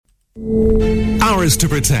Hours to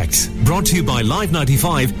Protect, brought to you by Live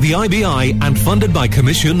 95, the IBI, and funded by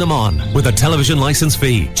Commission Naman, with a television licence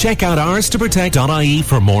fee. Check out hourstoprotect.ie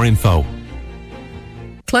for more info.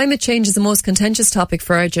 Climate change is the most contentious topic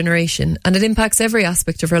for our generation, and it impacts every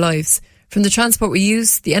aspect of our lives, from the transport we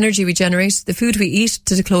use, the energy we generate, the food we eat,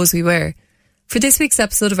 to the clothes we wear. For this week's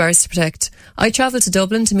episode of Hours to Protect, I travelled to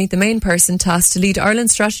Dublin to meet the main person tasked to lead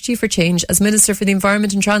Ireland's strategy for change as Minister for the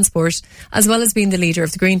Environment and Transport, as well as being the leader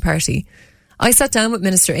of the Green Party. I sat down with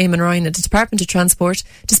Minister Eamon at the Department of Transport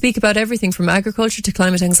to speak about everything from agriculture to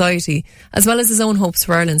climate anxiety, as well as his own hopes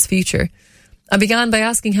for Ireland's future. I began by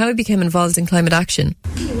asking how he became involved in climate action.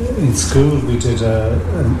 In school we did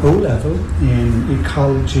an O-level in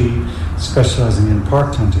ecology, specialising in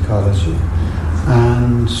parkland ecology,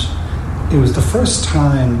 and it was the first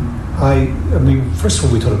time first of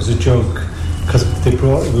all we thought it was a joke because it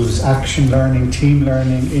was action learning, team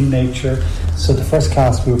learning in nature. So the first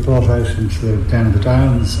class we were brought out down in the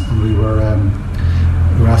Downs, and we were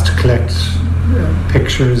asked to collect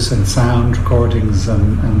pictures and sound recordings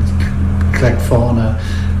and collect flora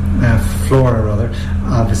rather,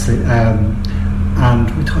 obviously,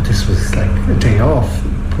 and we thought this was like a day off.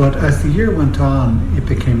 But as the year went on, it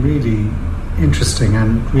became really interesting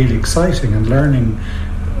and really exciting, and learning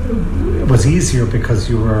was easier because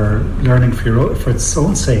you were learning for its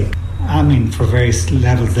own sake. I mean, for various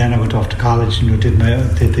levels. Then I went off to college and did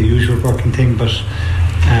the usual working thing, but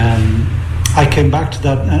I came back to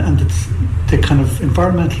that, and the kind of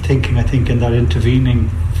environmental thinking, I think, in that intervening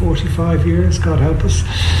 45 years, God help us,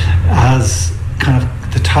 as kind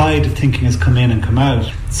of the tide of thinking has come in and come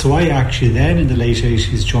out. So I actually then in the late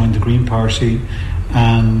 80s joined the Green Party,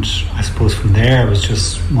 and I suppose from there it was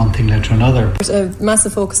just one thing led to another. A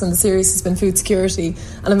massive focus on the series has been food security,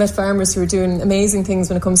 and I met farmers who are doing amazing things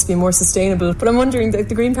when it comes to being more sustainable. But I'm wondering, the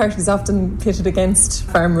Green Party is often pitted against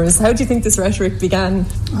farmers. How do you think this rhetoric began?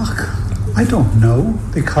 I don't know,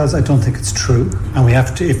 because I don't think it's true, and we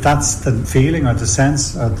have to, if that's the feeling or the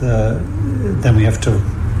sense or then we have to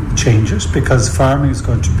change it, because farming is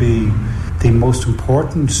going to be the most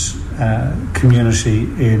important community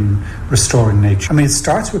in restoring nature. I mean, it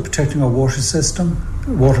starts with protecting our water system,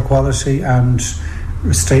 water quality, and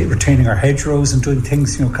retaining our hedgerows and doing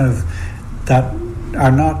things, kind of that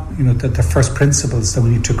are not, the first principles that we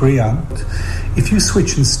need to agree on. If you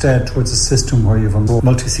switch instead towards a system where you have a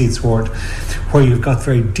multi-seed sward, where you've got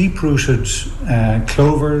very deep-rooted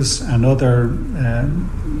clovers and other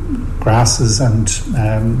grasses and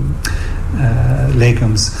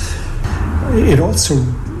legumes, it also,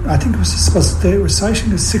 I think it was supposed they were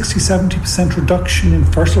citing a 60-70% reduction in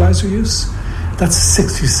fertiliser use. That's a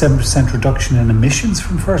 67% reduction in emissions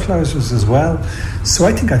from fertilisers as well. So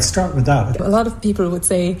I think I'd start with that. A lot of people would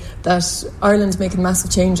say that Ireland making massive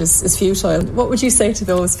changes is futile. What would you say to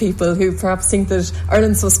those people who perhaps think that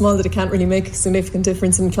Ireland's so small that it can't really make a significant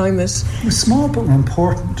difference in climate? We're small, but we're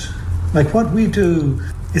important. Like, what we do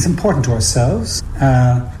is important to ourselves.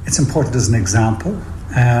 It's important as an example.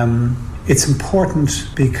 It's important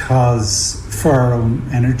because for our own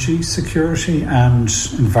energy security and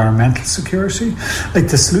environmental security. Like,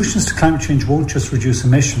 the solutions to climate change won't just reduce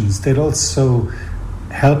emissions, they'll also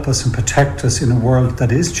help us and protect us in a world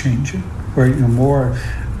that is changing, where more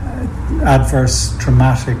adverse,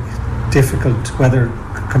 dramatic, difficult weather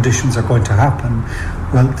conditions are going to happen.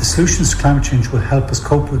 Well, the solutions to climate change will help us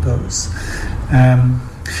cope with those.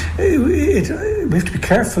 We have to be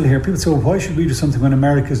careful here. People say, well, why should we do something when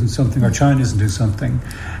America isn't something or China isn't doing something?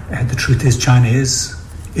 The truth is, China is.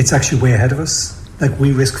 It's actually way ahead of us. Like,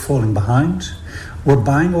 we risk falling behind. We're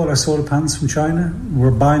buying all our solar panels from China.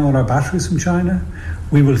 We're buying all our batteries from China.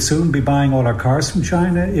 We will soon be buying all our cars from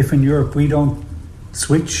China if in Europe we don't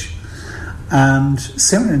switch. And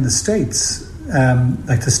similar in the States.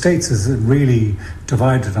 The States is really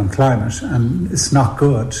divided on climate, and it's not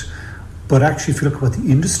good. But actually, if you look at what the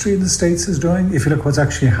industry in the States is doing, if you look at what's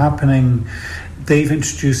actually happening, they've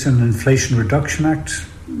introduced an Inflation Reduction Act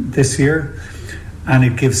this year, and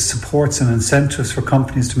it gives supports and incentives for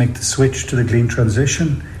companies to make the switch to the green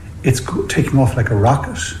transition. It's taking off like a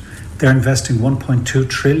rocket. They're investing $1.2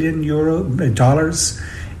 trillion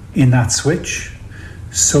in that switch.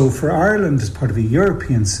 So for Ireland, as part of a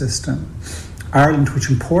European system, Ireland, which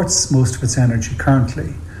imports most of its energy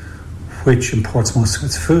currently, which imports most of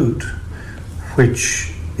its food,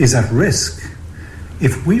 which is at risk,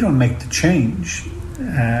 if we don't make the change,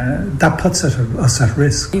 that puts us at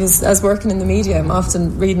risk. As working in the media, I'm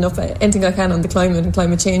often reading up anything I can on the climate and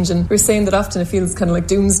climate change, and we're saying that often it feels kind of like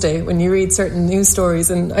doomsday when you read certain news stories.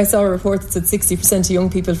 And I saw a report that said 60% of young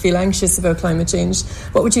people feel anxious about climate change.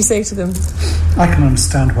 What would you say to them? I can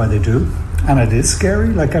understand why they do. and it is scary.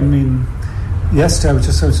 Like, I mean, yesterday, I was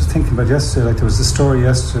just thinking about yesterday, like there was a story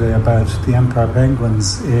yesterday about the emperor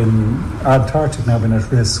penguins in Antarctic now being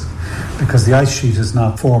at risk because the ice sheet is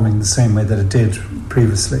not forming the same way that it did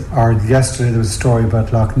previously. Or yesterday there was a story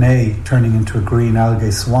about Loch Ness turning into a green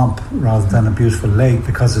algae swamp rather than a beautiful lake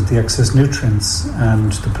because of the excess nutrients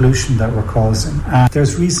and the pollution that we're causing. And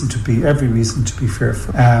there's every reason to be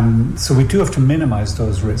fearful. So we do have to minimise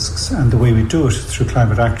those risks, and the way we do it is through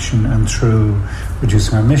climate action and through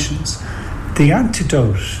reducing our emissions. The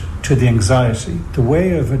antidote to the anxiety, the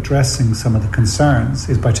way of addressing some of the concerns,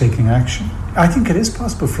 is by taking action. I think it is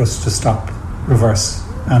possible for us to stop, reverse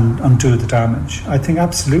and undo the damage. I think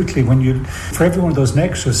absolutely for every one of those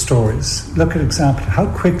negative stories, look at example how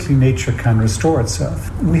quickly nature can restore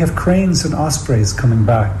itself. We have cranes and ospreys coming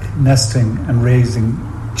back, nesting and raising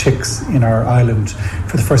chicks in our island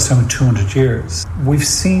for the first time in 200 years. We've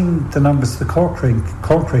seen the numbers of the cork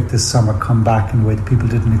rake this summer come back in a way that people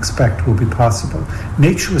didn't expect would be possible.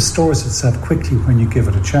 Nature restores itself quickly when you give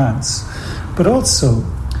it a chance. But also,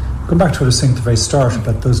 going back to what I was saying at the very start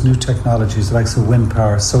about those new technologies like wind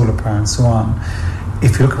power, solar power and so on,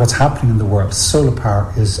 if you look at what's happening in the world, solar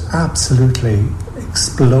power is absolutely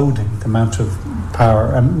exploding, the amount of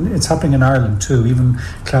power, and it's happening in Ireland too. Even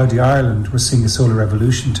cloudy Ireland, we're seeing a solar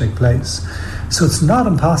revolution take place. So it's not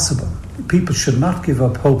impossible. People should not give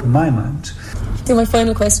up hope in my mind. So my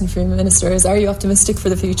final question for you, Minister, is: are you optimistic for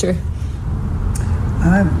the future?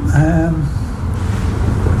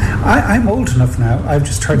 I'm old enough now. I've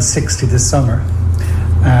just turned 60 this summer,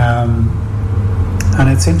 and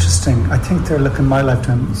it's interesting. I think they're looking my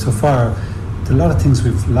lifetime so far. A lot of things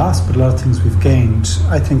we've lost, but a lot of things we've gained.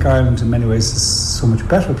 I think Ireland in many ways is so much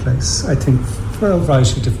better place. I think for a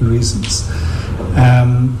variety of different reasons.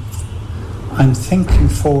 I'm thinking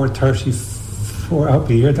forward 34, I'll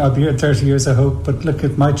be here in 30 years I hope, but look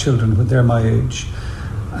at my children when they're my age.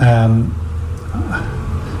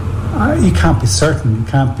 You can't be certain,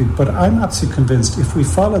 but I'm absolutely convinced if we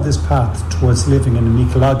follow this path towards living in an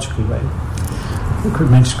ecological way, we could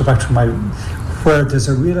go back to where there's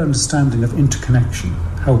a real understanding of interconnection,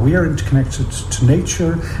 how we are interconnected to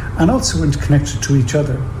nature and also interconnected to each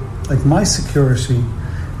other. Like my security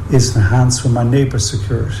is enhanced with my neighbour's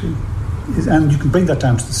security. And you can bring that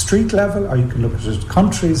down to the street level, or you can look at it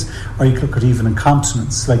countries, or you can look at even in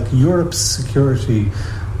continents. Like Europe's security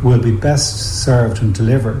will be best served and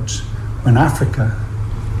delivered when Africa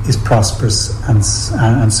is prosperous and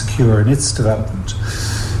secure in its development.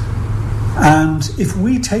 And if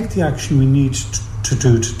we take the action we need to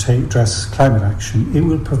do to address climate action, it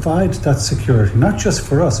will provide that security, not just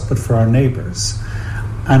for us, but for our neighbours.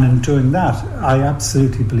 And in doing that, I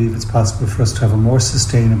absolutely believe it's possible for us to have a more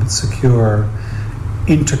sustainable, secure,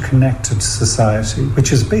 interconnected society,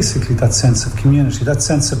 which is basically that sense of community, that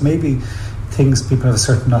sense of maybe things people have a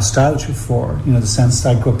certain nostalgia for. You know, the sense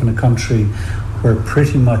that I grew up in a country where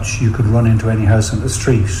pretty much you could run into any house on the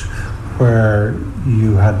street, where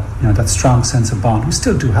you had, that strong sense of bond. We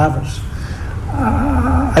still do have it.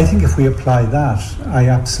 I think if we apply that, I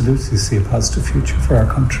absolutely see a positive future for our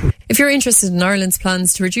country. If you're interested in Ireland's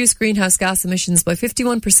plans to reduce greenhouse gas emissions by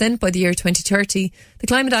 51% by the year 2030, the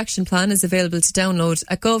Climate Action Plan is available to download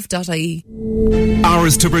at gov.ie.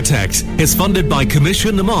 Hours to Protect is funded by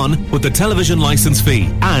Commission Eamon with the television licence fee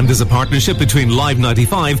and is a partnership between Live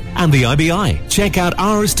 95 and the IBI. Check out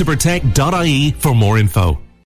hourstoprotect.ie for more info.